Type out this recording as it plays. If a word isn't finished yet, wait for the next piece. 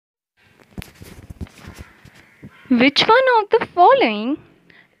Which one of the following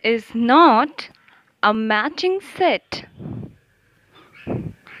is not a matching set?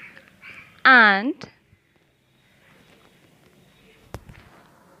 And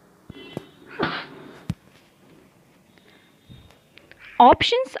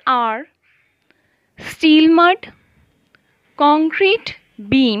options are steel mud, concrete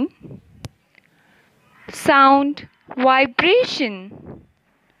beam, sound vibration,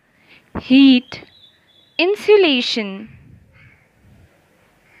 heat insulation.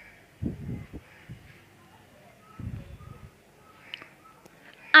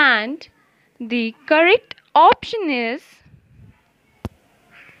 And the correct option is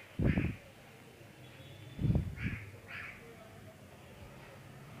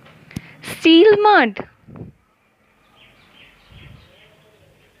steel mud.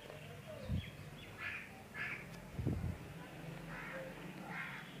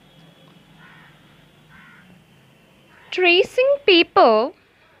 Tracing paper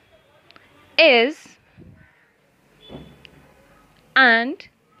is, and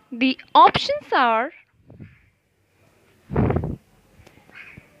the options are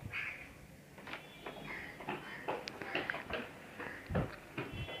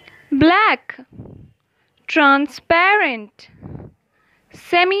black, transparent,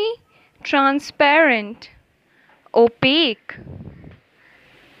 semi-transparent, opaque.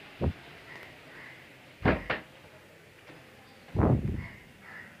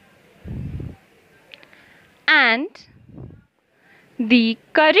 And the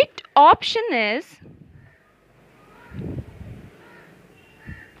correct option is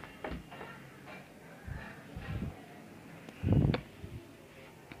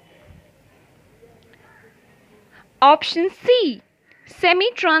option C,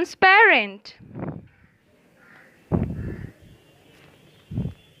 semi-transparent.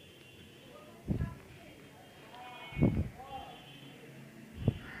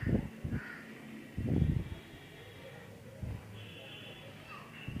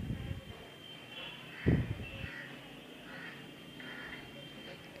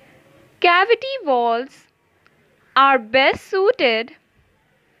 Cavity walls are best suited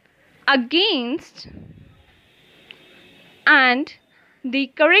against, and the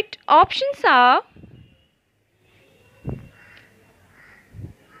correct options are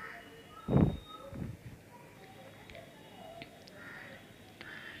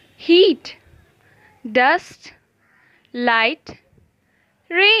heat, dust, light,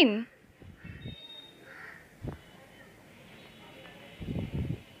 rain.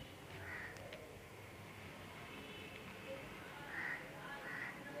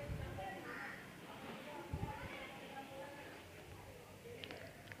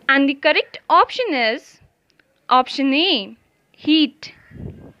 And the correct option is option A, heat.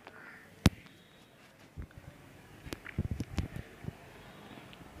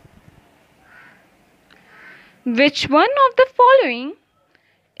 Which one of the following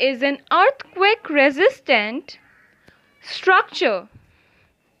is an earthquake resistant structure?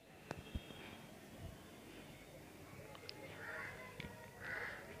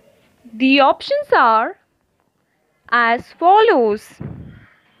 The options are as follows.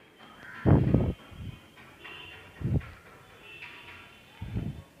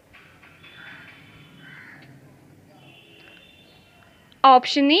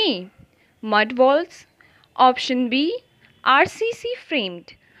 Option A, mud walls. Option B, RCC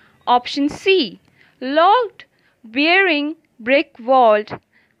framed. Option C, logged bearing brick walled.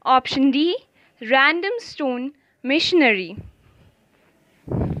 Option D, random stone masonry.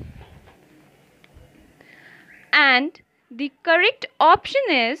 And the correct option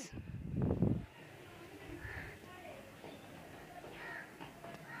is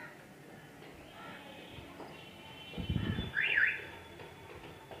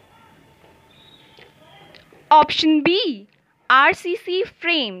option B, RCC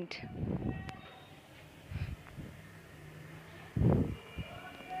framed.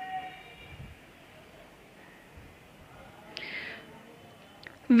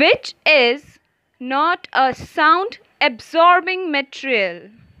 Which is not a sound absorbing material?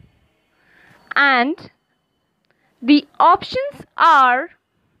 And the options are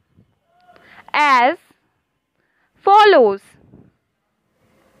as follows.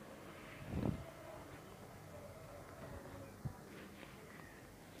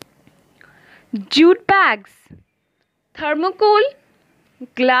 Jute bags, thermocol,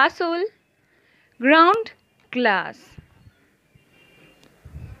 glassol, ground glass.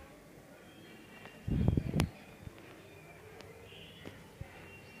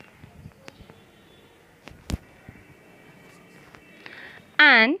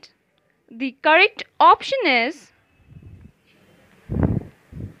 And the correct option is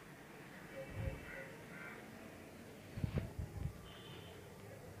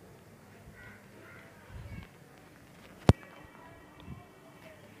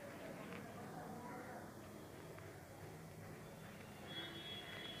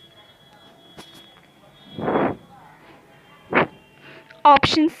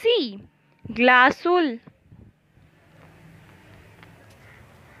Option C. Glass wool.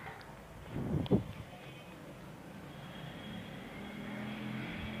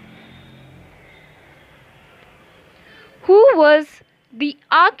 Who was the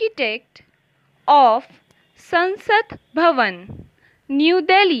architect of Sansad Bhawan, New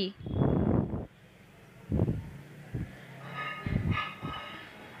Delhi?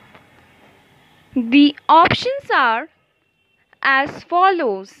 The options are as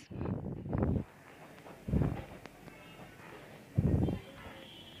follows.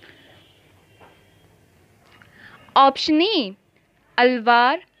 Option A.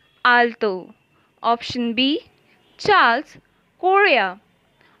 Alvar Aalto. Option B. Charles Correa.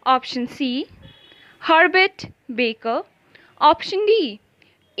 Option C. Herbert Baker. Option D.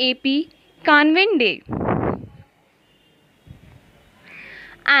 A.P. Kanwende.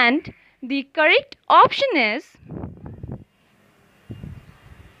 And the correct option is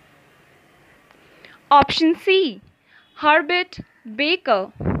option C. Herbert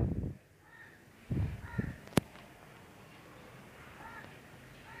Baker.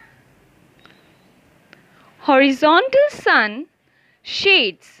 Horizontal sun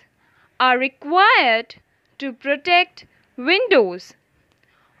shades are required to protect windows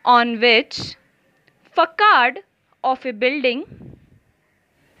on which facade of a building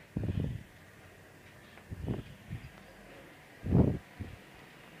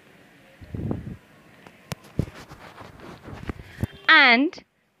and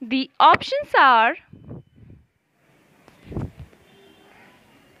the options are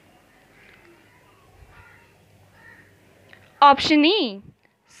option A,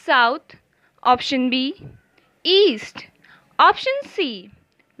 south, option B, east, option C,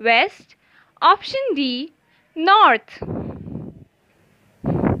 west, option D, north.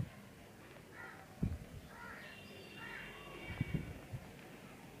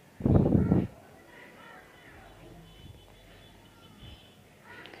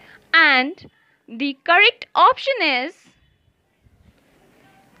 And the correct option is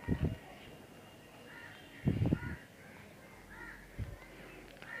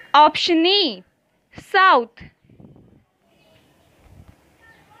option A, south.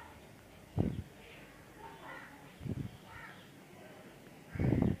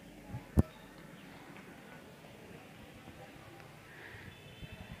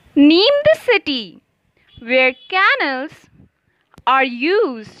 Name the city where canals are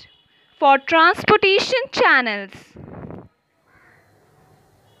used for transportation channels.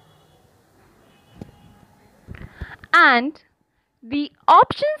 And the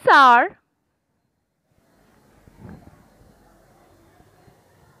options are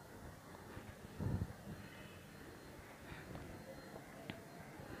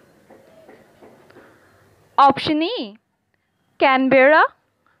option A, Canberra,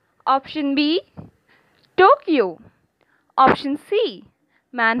 option B, Tokyo, option C,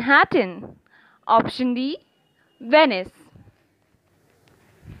 Manhattan, option D, Venice.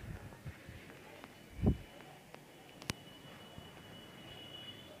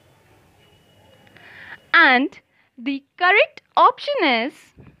 And the correct option is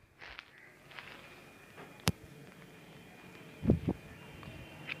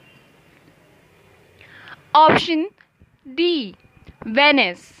option D,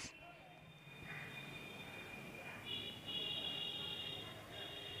 Venice.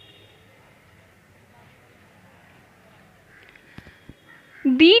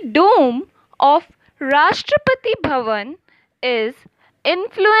 The dome of Rashtrapati Bhavan is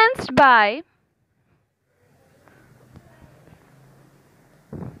influenced by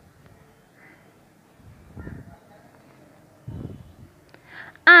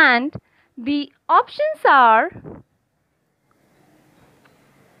and the options are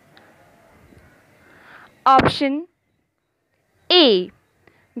option A,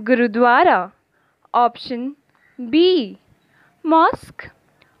 Gurudwara, option B, mosque,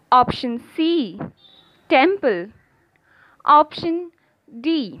 option C, temple, option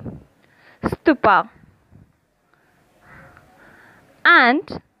D, stupa.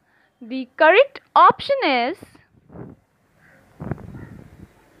 And the correct option is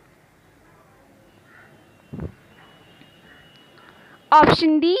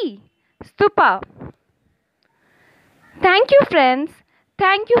option D, stupa. Thank you friends.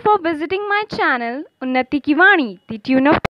 Thank you for visiting my channel Unnati Ki Vani, the tune of